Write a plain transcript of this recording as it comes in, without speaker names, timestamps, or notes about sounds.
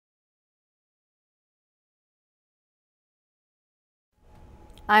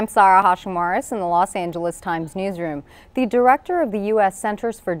I'm Sarah Hashim-Waris in the Los Angeles Times newsroom. The director of the U.S.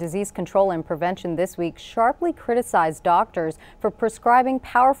 Centers for Disease Control and Prevention this week sharply criticized doctors for prescribing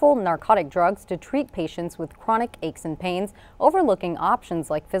powerful narcotic drugs to treat patients with chronic aches and pains, overlooking options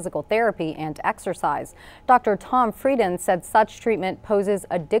like physical therapy and exercise. Dr. Tom Frieden said such treatment poses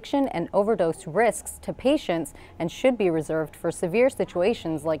addiction and overdose risks to patients and should be reserved for severe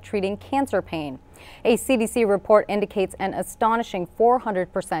situations like treating cancer pain. A CDC report indicates an astonishing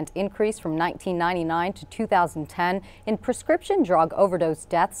 400% increase from 1999 to 2010 in prescription drug overdose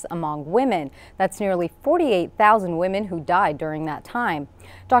deaths among women. That's nearly 48,000 women who died during that time.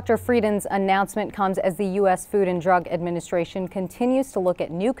 Dr. Frieden's announcement comes as the U.S. Food and Drug Administration continues to look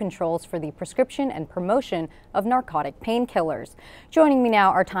at new controls for the prescription and promotion of narcotic painkillers. Joining me now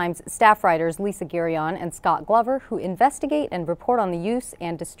are Times staff writers Lisa Girion and Scott Glover, who investigate and report on the use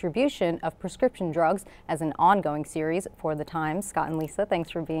and distribution of prescription drugs as an ongoing series for the Times. Scott and Lisa, thanks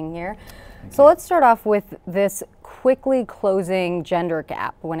for being here. So let's start off with this quickly closing gender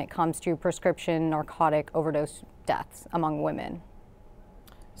gap when it comes to prescription narcotic overdose deaths among women.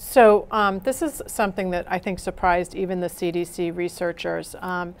 So this is something that I think surprised even the CDC researchers.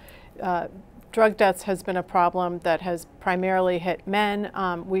 Drug deaths has been a problem that has primarily hit men.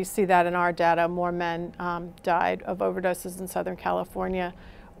 We see that in our data. More men died of overdoses in Southern California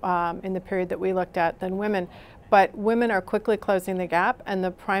in the period that we looked at than women. But women are quickly closing the gap, and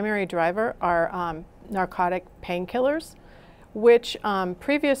the primary driver are narcotic painkillers, which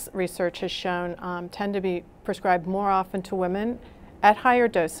previous research has shown tend to be prescribed more often to women at higher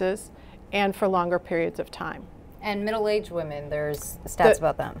doses and for longer periods of time. And middle-aged women, there's stats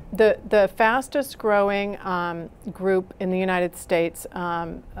about them. The fastest growing group in the United States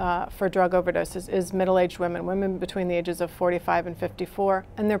for drug overdoses is middle-aged women, women between the ages of 45 and 54,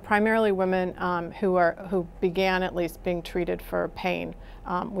 and they're primarily women who began at least being treated for pain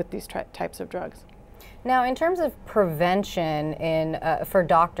with these types of drugs. Now, in terms of prevention for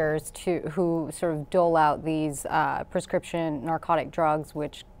doctors who sort of dole out these prescription narcotic drugs,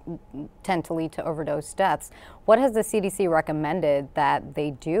 which tend to lead to overdose deaths, what has the CDC recommended that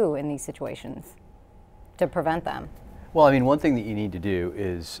they do in these situations to prevent them? Well, I mean, one thing that you need to do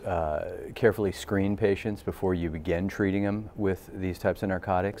is carefully screen patients before you begin treating them with these types of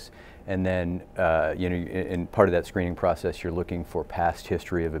narcotics. And then, in part of that screening process, you're looking for past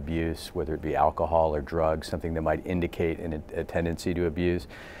history of abuse, whether it be alcohol or drugs, something that might indicate a tendency to abuse.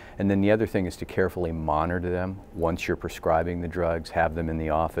 And then the other thing is to carefully monitor them once you're prescribing the drugs, have them in the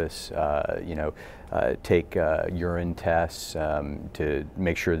office, take urine tests to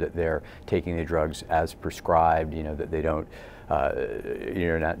make sure that they're taking the drugs as prescribed, that they don't,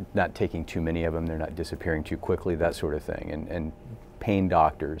 not taking too many of them, they're not disappearing too quickly, that sort of thing. And pain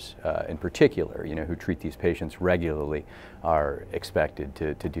doctors in particular, who treat these patients regularly are expected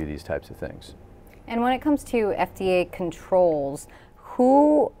to do these types of things. And when it comes to FDA controls,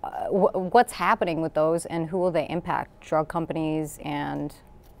 what's happening with those and who will they impact? Drug companies and...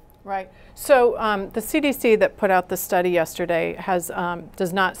 Right. So the CDC that put out the study yesterday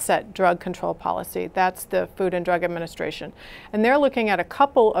does not set drug control policy. That's the Food and Drug Administration. And they're looking at a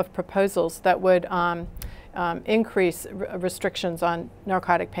couple of proposals that would increase restrictions on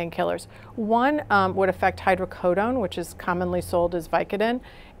narcotic painkillers. One would affect hydrocodone, which is commonly sold as Vicodin,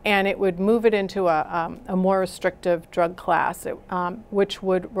 and it would move it into a more restrictive drug class, which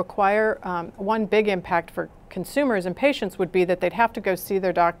would require one big impact for consumers and patients would be that they'd have to go see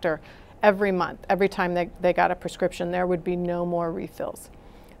their doctor every month. Every time they got a prescription, there would be no more refills.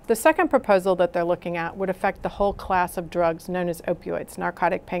 The second proposal that they're looking at would affect the whole class of drugs known as opioids,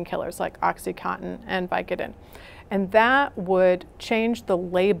 narcotic painkillers like OxyContin and Vicodin. And that would change the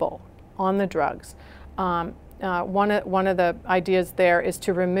label on the drugs. One of the ideas there is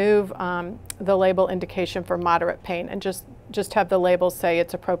to remove the label indication for moderate pain and just have the label say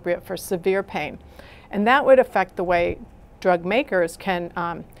it's appropriate for severe pain. And that would affect the way drug makers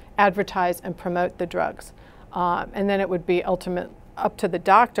can advertise and promote the drugs. And then it would be up to the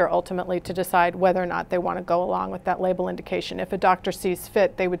doctor ultimately to decide whether or not they want to go along with that label indication. If a doctor sees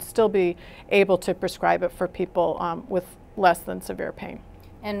fit, they would still be able to prescribe it for people with less than severe pain.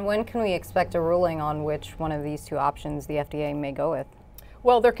 And when can we expect a ruling on which one of these two options the FDA may go with?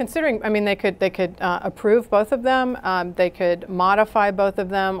 Well, they're considering, I mean, they could approve both of them, they could modify both of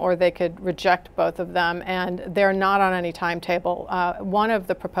them, or they could reject both of them, and they're not on any timetable. One of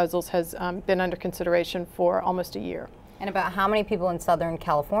the proposals has been under consideration for almost a year. And about how many people in Southern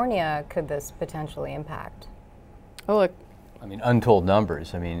California could this potentially impact? Oh, look. I mean, untold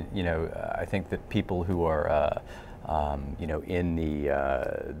numbers. I mean, I think that people who are you know, in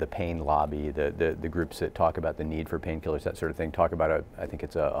the pain lobby, the groups that talk about the need for painkillers, that sort of thing, talk about, I think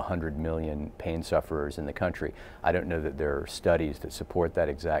it's 100 million pain sufferers in the country. I don't know that there are studies that support that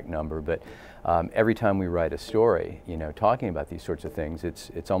exact number, but every time we write a story, you know, talking about these sorts of things,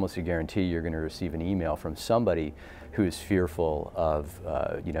 it's almost a guarantee you're going to receive an email from somebody who is fearful of,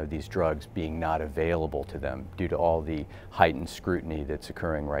 you know, these drugs being not available to them due to all the heightened scrutiny that's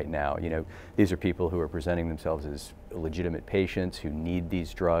occurring right now. You know, these are people who are presenting themselves as legitimate patients who need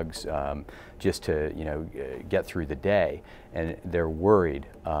these drugs just to, you know, get through the day, and they're worried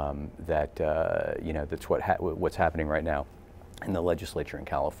that, you know, that's what's happening right now in the legislature in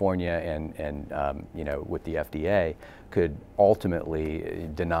California and you know, with the FDA could ultimately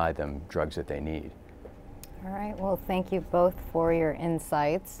deny them drugs that they need. All right, well, thank you both for your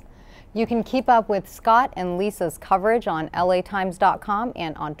insights. You can keep up with Scott and Lisa's coverage on LAtimes.com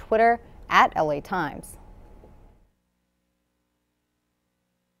and on Twitter @LAtimes.